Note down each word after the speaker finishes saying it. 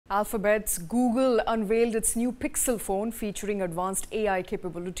Alphabet's Google unveiled its new Pixel phone featuring advanced AI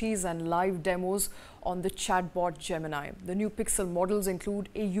capabilities and live demos on the chatbot Gemini. The new Pixel models include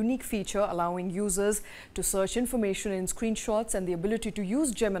a unique feature allowing users to search information in screenshots and the ability to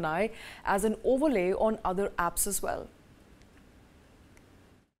use Gemini as an overlay on other apps as well.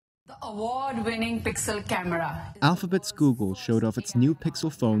 The award-winning Pixel camera. Alphabet's Google showed off its new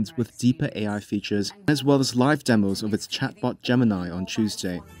Pixel phones with deeper AI features, as well as live demos of its chatbot Gemini on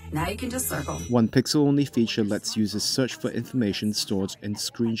Tuesday. Now you can just circle. One Pixel-only feature lets users search for information stored in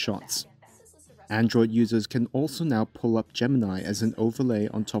screenshots. Android users can also now pull up Gemini as an overlay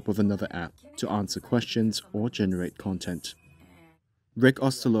on top of another app to answer questions or generate content. Rick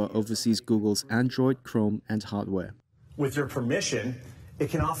Osterloh oversees Google's Android, Chrome, and hardware. With your permission, it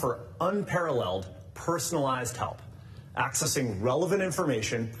can offer unparalleled, personalized help, accessing relevant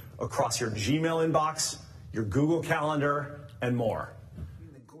information across your Gmail inbox, your Google Calendar, and more.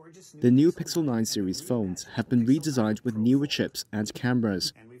 The new Pixel 9 series phones have been redesigned with newer chips and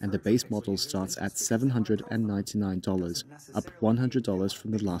cameras, and the base model starts at $799, up $100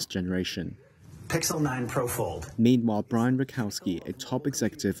 from the last generation. Pixel 9 Pro Fold. Meanwhile, Brian Rakowski, a top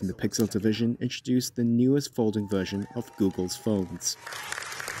executive in the Pixel division, introduced the newest folding version of Google's phones.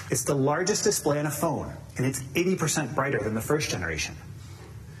 It's the largest display on a phone, and it's 80% brighter than the first generation.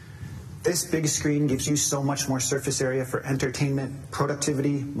 This big screen gives you so much more surface area for entertainment,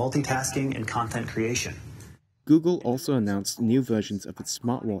 productivity, multitasking, and content creation. Google also announced new versions of its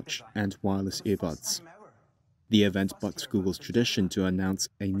smartwatch and wireless earbuds. The event bucks Google's tradition to announce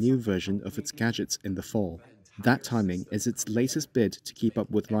a new version of its gadgets in the fall. That timing is its latest bid to keep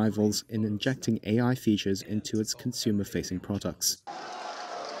up with rivals in injecting AI features into its consumer-facing products.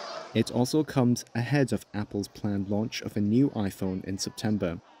 It also comes ahead of Apple's planned launch of a new iPhone in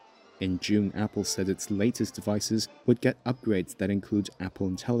September. In June, Apple said its latest devices would get upgrades that include Apple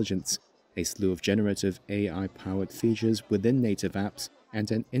Intelligence, a slew of generative AI-powered features within native apps,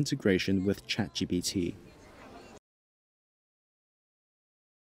 and an integration with ChatGPT.